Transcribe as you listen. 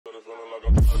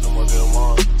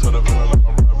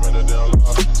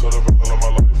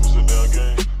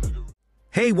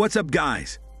Hey, what's up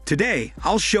guys? Today,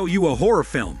 I'll show you a horror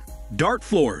film, Dark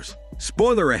Floors.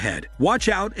 Spoiler ahead, watch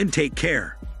out and take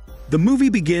care. The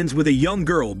movie begins with a young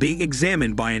girl being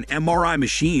examined by an MRI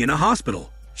machine in a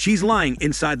hospital. She's lying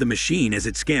inside the machine as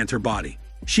it scans her body.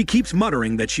 She keeps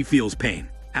muttering that she feels pain.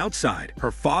 Outside,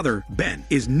 her father, Ben,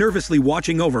 is nervously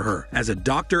watching over her as a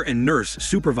doctor and nurse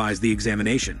supervise the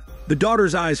examination. The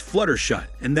daughter's eyes flutter shut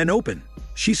and then open.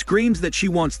 She screams that she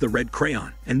wants the red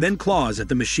crayon and then claws at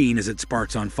the machine as it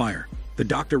sparks on fire. The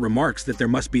doctor remarks that there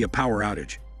must be a power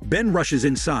outage. Ben rushes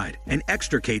inside and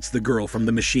extricates the girl from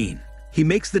the machine. He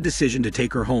makes the decision to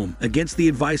take her home against the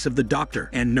advice of the doctor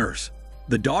and nurse.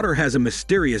 The daughter has a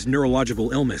mysterious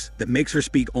neurological illness that makes her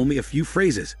speak only a few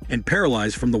phrases and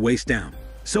paralyzed from the waist down.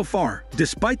 So far,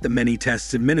 despite the many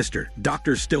tests administered,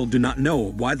 doctors still do not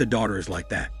know why the daughter is like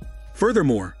that.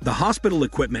 Furthermore, the hospital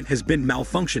equipment has been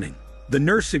malfunctioning. The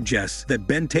nurse suggests that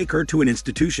Ben take her to an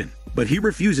institution, but he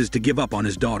refuses to give up on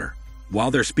his daughter.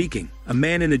 While they're speaking, a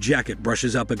man in a jacket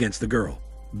brushes up against the girl.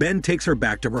 Ben takes her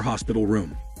back to her hospital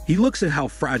room. He looks at how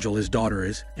fragile his daughter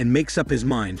is and makes up his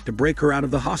mind to break her out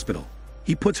of the hospital.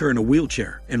 He puts her in a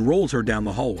wheelchair and rolls her down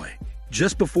the hallway.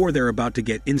 Just before they're about to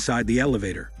get inside the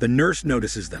elevator, the nurse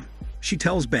notices them. She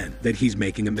tells Ben that he's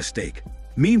making a mistake.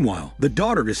 Meanwhile, the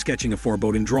daughter is sketching a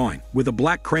foreboding drawing. With a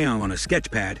black crayon on a sketch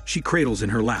pad, she cradles in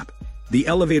her lap. The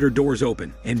elevator doors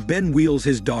open, and Ben wheels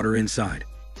his daughter inside.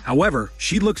 However,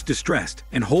 she looks distressed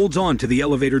and holds on to the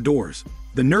elevator doors.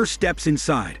 The nurse steps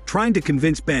inside, trying to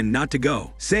convince Ben not to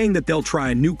go, saying that they'll try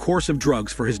a new course of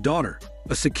drugs for his daughter.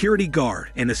 A security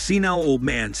guard and a senile old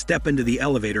man step into the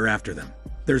elevator after them.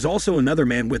 There's also another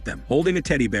man with them, holding a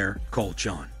teddy bear called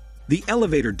John. The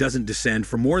elevator doesn't descend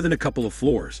for more than a couple of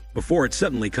floors before it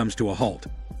suddenly comes to a halt.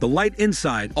 The light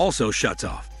inside also shuts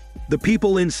off. The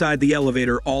people inside the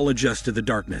elevator all adjust to the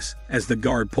darkness as the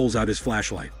guard pulls out his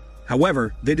flashlight.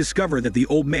 However, they discover that the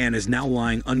old man is now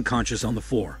lying unconscious on the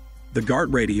floor. The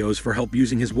guard radios for help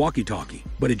using his walkie-talkie,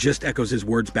 but it just echoes his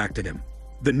words back to him.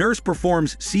 The nurse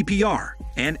performs CPR,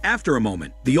 and after a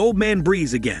moment, the old man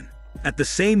breathes again. At the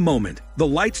same moment, the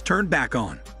lights turn back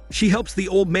on. She helps the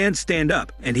old man stand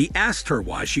up, and he asks her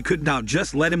why she could not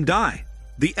just let him die.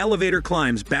 The elevator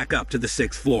climbs back up to the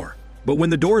 6th floor. But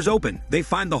when the doors open, they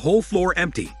find the whole floor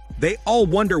empty. They all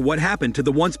wonder what happened to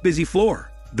the once busy floor.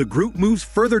 The group moves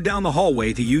further down the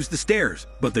hallway to use the stairs,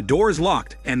 but the door is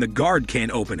locked and the guard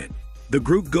can't open it. The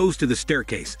group goes to the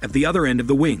staircase at the other end of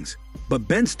the wings. But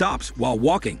Ben stops while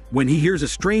walking when he hears a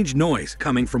strange noise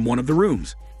coming from one of the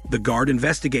rooms. The guard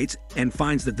investigates and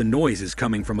finds that the noise is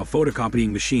coming from a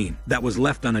photocopying machine that was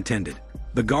left unattended.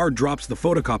 The guard drops the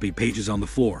photocopy pages on the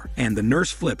floor, and the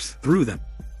nurse flips through them.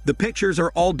 The pictures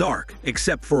are all dark,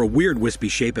 except for a weird wispy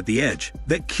shape at the edge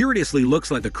that curiously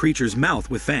looks like a creature's mouth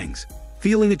with fangs.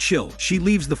 Feeling a chill, she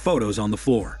leaves the photos on the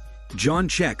floor. John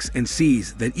checks and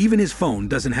sees that even his phone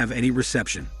doesn't have any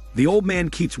reception. The old man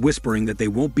keeps whispering that they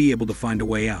won't be able to find a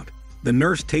way out. The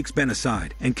nurse takes Ben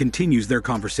aside and continues their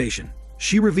conversation.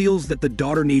 She reveals that the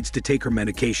daughter needs to take her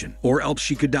medication, or else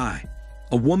she could die.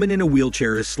 A woman in a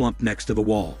wheelchair is slumped next to the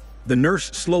wall. The nurse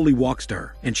slowly walks to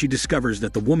her, and she discovers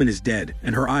that the woman is dead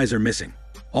and her eyes are missing.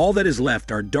 All that is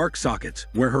left are dark sockets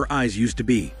where her eyes used to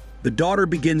be. The daughter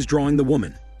begins drawing the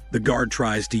woman. The guard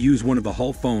tries to use one of the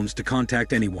hall phones to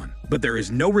contact anyone, but there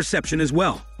is no reception as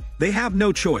well. They have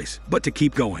no choice but to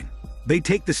keep going. They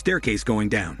take the staircase going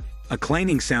down. A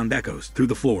clanging sound echoes through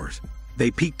the floors.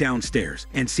 They peek downstairs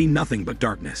and see nothing but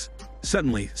darkness.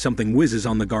 Suddenly, something whizzes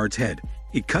on the guard's head.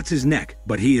 It cuts his neck,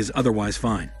 but he is otherwise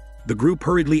fine. The group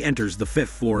hurriedly enters the 5th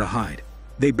floor to hide.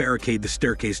 They barricade the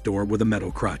staircase door with a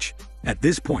metal crutch. At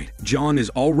this point, John is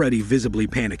already visibly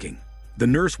panicking. The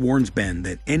nurse warns Ben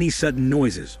that any sudden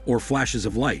noises or flashes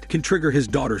of light can trigger his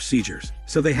daughter's seizures,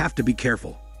 so they have to be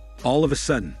careful. All of a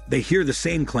sudden, they hear the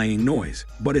same clanging noise,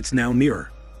 but it's now nearer.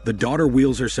 The daughter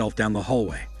wheels herself down the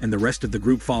hallway, and the rest of the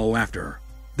group follow after her.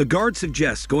 The guard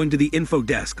suggests going to the info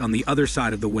desk on the other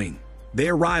side of the wing. They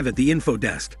arrive at the info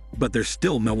desk, but there's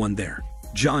still no one there.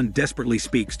 John desperately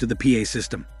speaks to the PA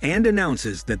system and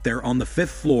announces that they're on the 5th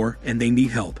floor and they need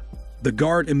help. The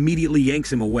guard immediately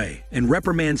yanks him away and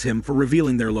reprimands him for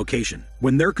revealing their location,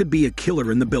 when there could be a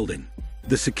killer in the building.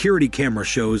 The security camera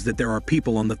shows that there are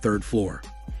people on the 3rd floor.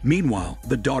 Meanwhile,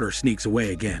 the daughter sneaks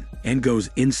away again and goes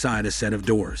inside a set of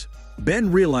doors.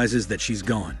 Ben realizes that she's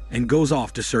gone and goes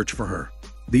off to search for her.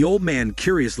 The old man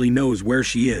curiously knows where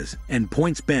she is and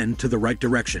points Ben to the right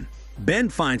direction. Ben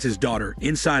finds his daughter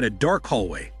inside a dark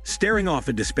hallway, staring off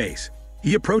into space.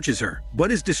 He approaches her,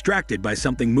 but is distracted by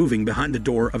something moving behind the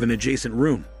door of an adjacent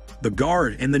room. The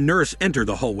guard and the nurse enter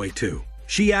the hallway too.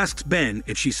 She asks Ben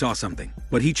if she saw something,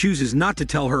 but he chooses not to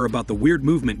tell her about the weird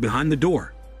movement behind the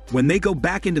door. When they go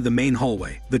back into the main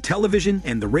hallway, the television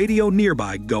and the radio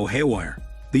nearby go haywire.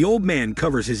 The old man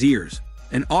covers his ears.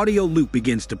 An audio loop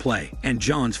begins to play, and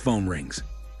John's phone rings.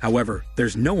 However,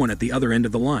 there's no one at the other end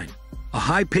of the line. A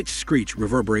high-pitched screech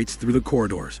reverberates through the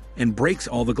corridors and breaks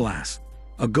all the glass.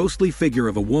 A ghostly figure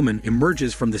of a woman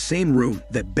emerges from the same room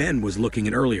that Ben was looking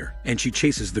at earlier, and she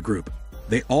chases the group.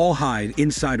 They all hide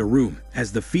inside a room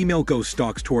as the female ghost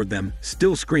stalks toward them,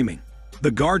 still screaming.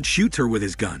 The guard shoots her with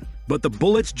his gun, but the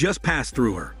bullets just pass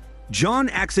through her. John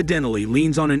accidentally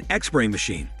leans on an X-ray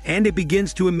machine, and it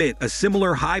begins to emit a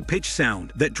similar high-pitched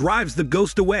sound that drives the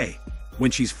ghost away.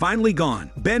 When she's finally gone,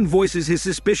 Ben voices his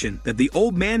suspicion that the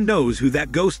old man knows who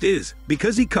that ghost is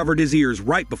because he covered his ears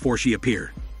right before she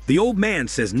appeared. The old man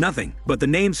says nothing but the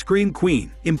name Scream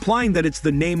Queen, implying that it's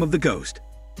the name of the ghost.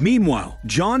 Meanwhile,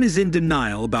 John is in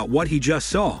denial about what he just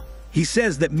saw. He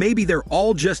says that maybe they're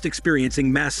all just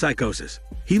experiencing mass psychosis.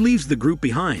 He leaves the group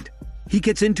behind. He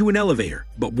gets into an elevator,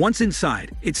 but once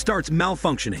inside, it starts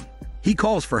malfunctioning. He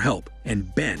calls for help,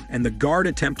 and Ben and the guard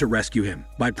attempt to rescue him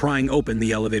by prying open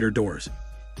the elevator doors.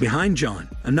 Behind John,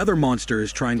 another monster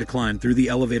is trying to climb through the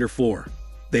elevator floor.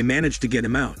 They manage to get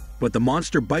him out, but the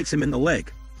monster bites him in the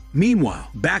leg. Meanwhile,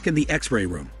 back in the X-ray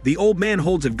room, the old man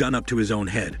holds a gun up to his own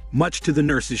head, much to the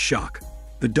nurse's shock.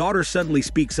 The daughter suddenly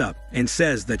speaks up and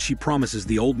says that she promises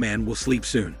the old man will sleep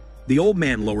soon. The old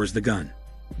man lowers the gun.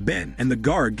 Ben and the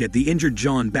guard get the injured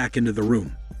John back into the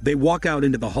room. They walk out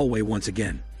into the hallway once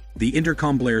again. The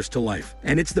intercom blares to life,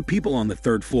 and it's the people on the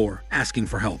third floor asking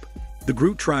for help. The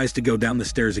group tries to go down the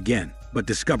stairs again, but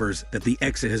discovers that the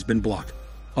exit has been blocked.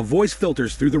 A voice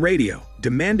filters through the radio,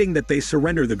 demanding that they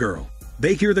surrender the girl.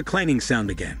 They hear the clanging sound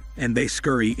again, and they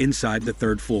scurry inside the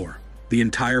third floor. The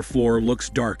entire floor looks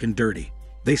dark and dirty.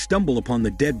 They stumble upon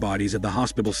the dead bodies of the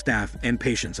hospital staff and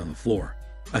patients on the floor.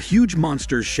 A huge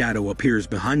monster's shadow appears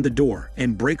behind the door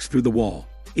and breaks through the wall.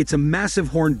 It's a massive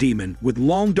horned demon with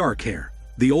long dark hair.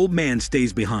 The old man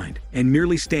stays behind and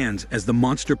merely stands as the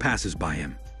monster passes by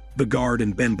him. The guard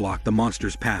and Ben block the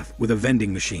monster's path with a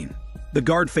vending machine. The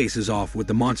guard faces off with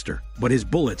the monster, but his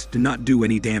bullets do not do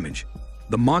any damage.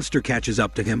 The monster catches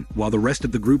up to him while the rest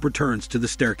of the group returns to the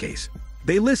staircase.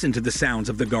 They listen to the sounds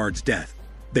of the guard's death.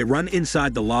 They run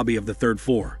inside the lobby of the third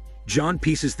floor. John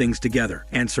pieces things together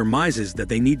and surmises that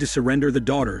they need to surrender the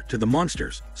daughter to the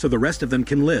monsters so the rest of them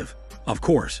can live. Of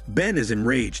course, Ben is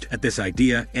enraged at this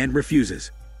idea and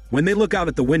refuses. When they look out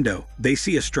at the window, they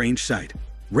see a strange sight.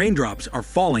 Raindrops are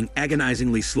falling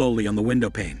agonizingly slowly on the window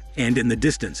pane, and in the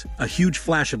distance, a huge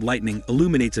flash of lightning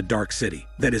illuminates a dark city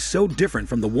that is so different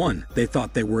from the one they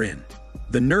thought they were in.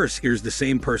 The nurse hears the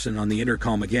same person on the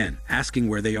intercom again, asking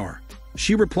where they are.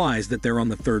 She replies that they're on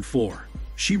the third floor.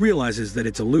 She realizes that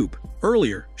it's a loop.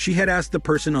 Earlier, she had asked the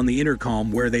person on the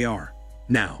intercom where they are.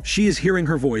 Now, she is hearing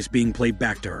her voice being played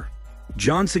back to her.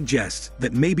 John suggests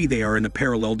that maybe they are in a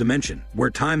parallel dimension, where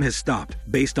time has stopped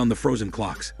based on the frozen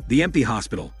clocks, the empty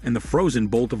hospital, and the frozen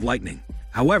bolt of lightning.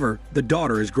 However, the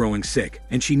daughter is growing sick,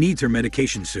 and she needs her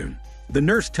medication soon. The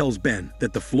nurse tells Ben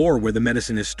that the floor where the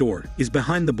medicine is stored is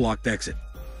behind the blocked exit.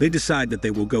 They decide that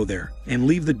they will go there and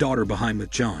leave the daughter behind with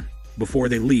John. Before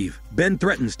they leave, Ben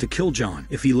threatens to kill John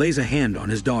if he lays a hand on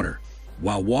his daughter.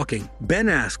 While walking, Ben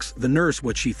asks the nurse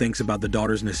what she thinks about the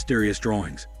daughter's mysterious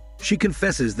drawings. She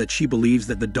confesses that she believes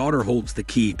that the daughter holds the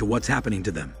key to what's happening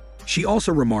to them. She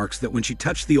also remarks that when she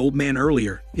touched the old man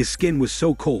earlier, his skin was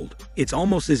so cold, it's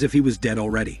almost as if he was dead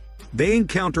already. They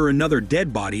encounter another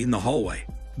dead body in the hallway.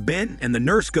 Ben and the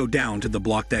nurse go down to the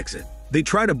blocked exit. They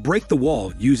try to break the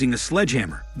wall using a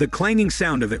sledgehammer, the clanging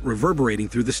sound of it reverberating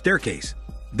through the staircase.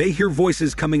 They hear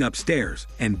voices coming upstairs,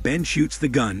 and Ben shoots the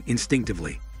gun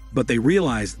instinctively. But they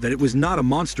realize that it was not a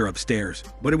monster upstairs,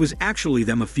 but it was actually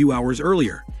them a few hours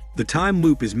earlier. The time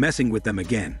loop is messing with them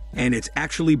again, and it's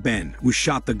actually Ben who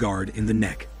shot the guard in the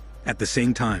neck. At the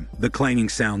same time, the clanging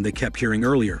sound they kept hearing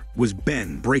earlier was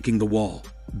Ben breaking the wall.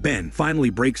 Ben finally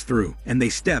breaks through, and they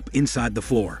step inside the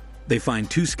floor. They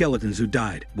find two skeletons who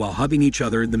died while hugging each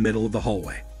other in the middle of the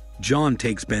hallway. John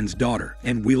takes Ben's daughter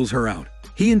and wheels her out.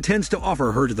 He intends to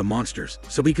offer her to the monsters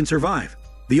so he can survive.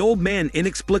 The old man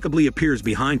inexplicably appears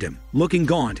behind him, looking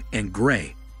gaunt and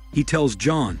gray. He tells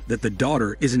John that the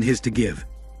daughter isn't his to give.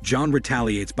 John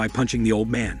retaliates by punching the old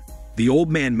man. The old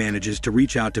man manages to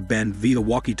reach out to Ben via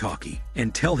walkie-talkie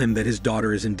and tell him that his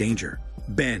daughter is in danger.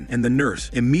 Ben and the nurse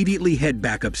immediately head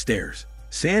back upstairs.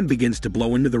 Sand begins to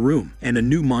blow into the room, and a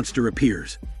new monster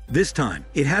appears. This time,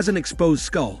 it has an exposed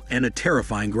skull and a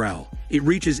terrifying growl. It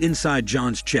reaches inside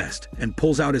John's chest and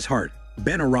pulls out his heart.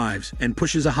 Ben arrives and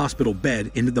pushes a hospital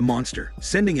bed into the monster,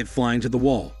 sending it flying to the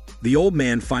wall. The old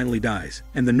man finally dies,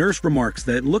 and the nurse remarks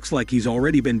that it looks like he's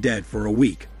already been dead for a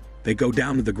week. They go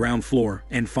down to the ground floor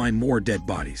and find more dead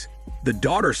bodies. The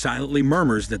daughter silently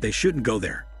murmurs that they shouldn't go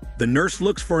there. The nurse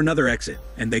looks for another exit,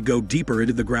 and they go deeper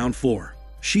into the ground floor.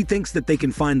 She thinks that they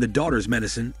can find the daughter's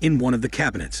medicine in one of the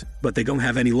cabinets, but they don't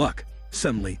have any luck.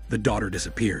 Suddenly, the daughter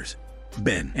disappears.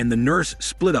 Ben and the nurse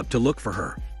split up to look for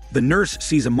her. The nurse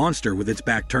sees a monster with its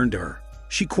back turned to her.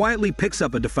 She quietly picks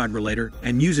up a defibrillator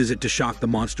and uses it to shock the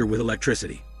monster with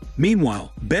electricity.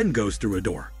 Meanwhile, Ben goes through a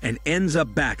door and ends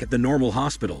up back at the normal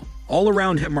hospital. All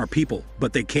around him are people,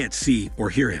 but they can't see or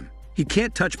hear him. He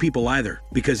can't touch people either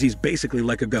because he's basically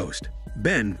like a ghost.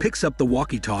 Ben picks up the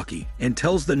walkie-talkie and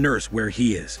tells the nurse where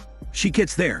he is. She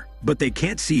gets there, but they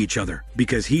can't see each other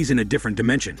because he's in a different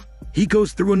dimension. He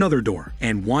goes through another door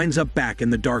and winds up back in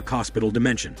the dark hospital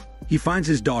dimension. He finds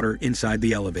his daughter inside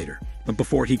the elevator, but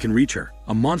before he can reach her,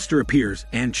 a monster appears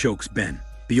and chokes Ben.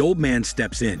 The old man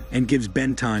steps in and gives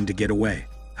Ben time to get away.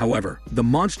 However, the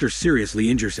monster seriously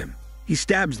injures him. He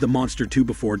stabs the monster too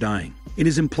before dying. It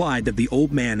is implied that the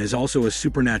old man is also a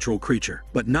supernatural creature,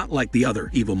 but not like the other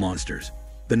evil monsters.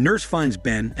 The nurse finds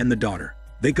Ben and the daughter.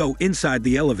 They go inside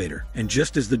the elevator, and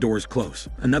just as the doors close,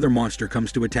 another monster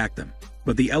comes to attack them.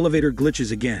 But the elevator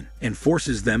glitches again and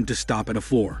forces them to stop at a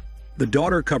floor. The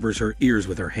daughter covers her ears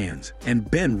with her hands, and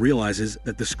Ben realizes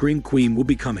that the Scream Queen will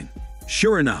be coming.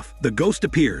 Sure enough, the ghost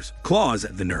appears, claws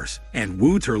at the nurse, and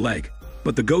wounds her leg.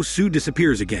 But the ghost soon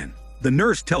disappears again. The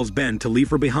nurse tells Ben to leave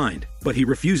her behind, but he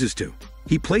refuses to.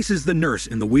 He places the nurse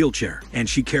in the wheelchair, and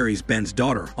she carries Ben's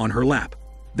daughter on her lap.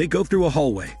 They go through a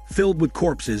hallway filled with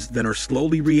corpses that are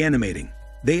slowly reanimating.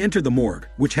 They enter the morgue,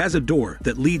 which has a door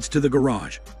that leads to the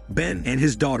garage. Ben and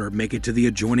his daughter make it to the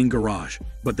adjoining garage,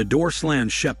 but the door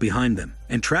slams shut behind them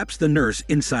and traps the nurse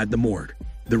inside the morgue.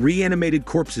 The reanimated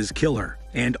corpses kill her,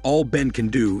 and all Ben can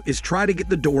do is try to get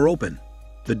the door open.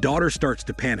 The daughter starts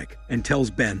to panic and tells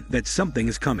Ben that something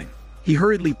is coming. He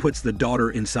hurriedly puts the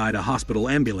daughter inside a hospital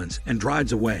ambulance and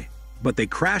drives away. But they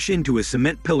crash into a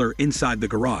cement pillar inside the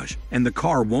garage, and the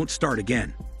car won't start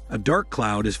again. A dark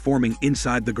cloud is forming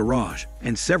inside the garage,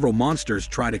 and several monsters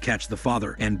try to catch the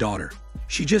father and daughter.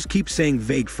 She just keeps saying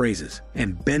vague phrases,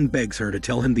 and Ben begs her to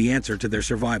tell him the answer to their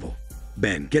survival.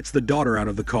 Ben gets the daughter out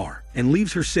of the car and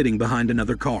leaves her sitting behind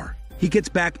another car. He gets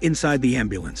back inside the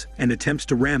ambulance and attempts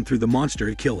to ram through the monster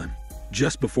to kill him.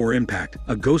 Just before impact,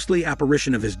 a ghostly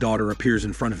apparition of his daughter appears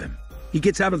in front of him. He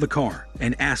gets out of the car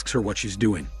and asks her what she's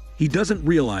doing. He doesn't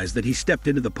realize that he stepped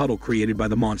into the puddle created by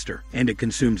the monster, and it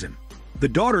consumes him. The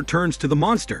daughter turns to the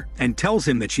monster and tells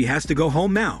him that she has to go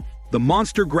home now. The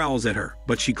monster growls at her,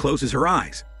 but she closes her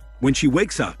eyes. When she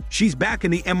wakes up, she's back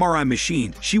in the MRI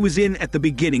machine she was in at the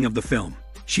beginning of the film.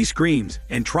 She screams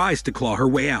and tries to claw her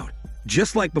way out.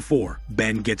 Just like before,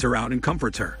 Ben gets her out and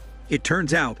comforts her. It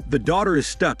turns out the daughter is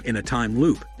stuck in a time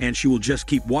loop, and she will just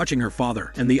keep watching her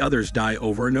father and the others die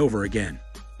over and over again.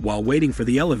 While waiting for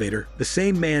the elevator, the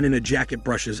same man in a jacket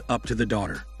brushes up to the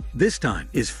daughter. This time,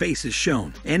 his face is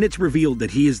shown, and it's revealed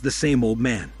that he is the same old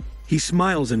man. He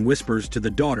smiles and whispers to the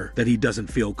daughter that he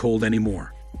doesn't feel cold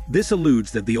anymore. This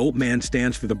alludes that the old man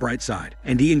stands for the bright side,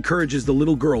 and he encourages the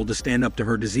little girl to stand up to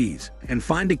her disease and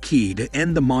find a key to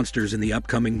end the monsters in the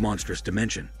upcoming monstrous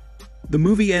dimension. The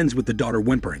movie ends with the daughter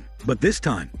whimpering, but this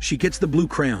time, she gets the blue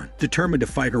crayon, determined to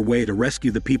fight her way to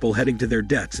rescue the people heading to their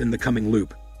deaths in the coming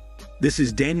loop. This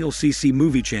is Daniel CC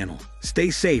Movie Channel.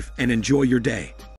 Stay safe and enjoy your day.